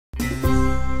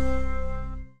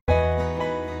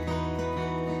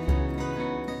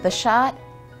The shot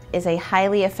is a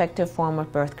highly effective form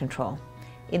of birth control.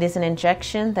 It is an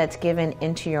injection that's given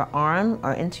into your arm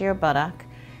or into your buttock,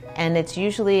 and it's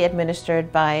usually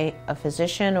administered by a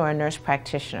physician or a nurse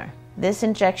practitioner. This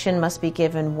injection must be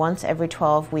given once every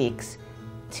 12 weeks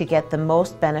to get the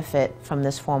most benefit from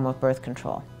this form of birth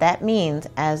control. That means,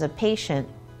 as a patient,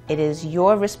 it is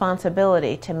your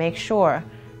responsibility to make sure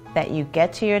that you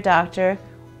get to your doctor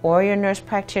or your nurse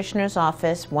practitioner's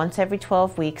office once every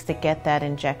 12 weeks to get that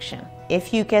injection.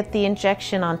 If you get the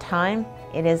injection on time,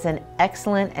 it is an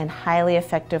excellent and highly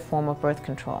effective form of birth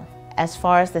control. As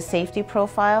far as the safety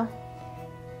profile,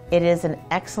 it is an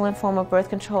excellent form of birth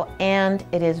control and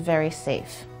it is very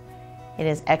safe. It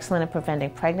is excellent at preventing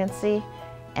pregnancy,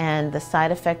 and the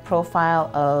side effect profile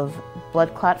of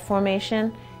blood clot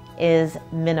formation is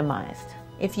minimized.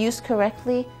 If used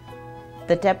correctly,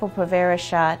 the Depo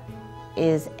shot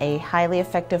is a highly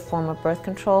effective form of birth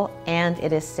control and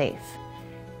it is safe.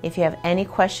 If you have any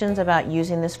questions about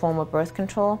using this form of birth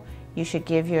control, you should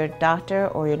give your doctor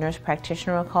or your nurse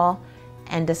practitioner a call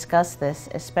and discuss this,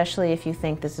 especially if you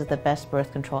think this is the best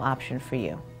birth control option for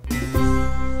you.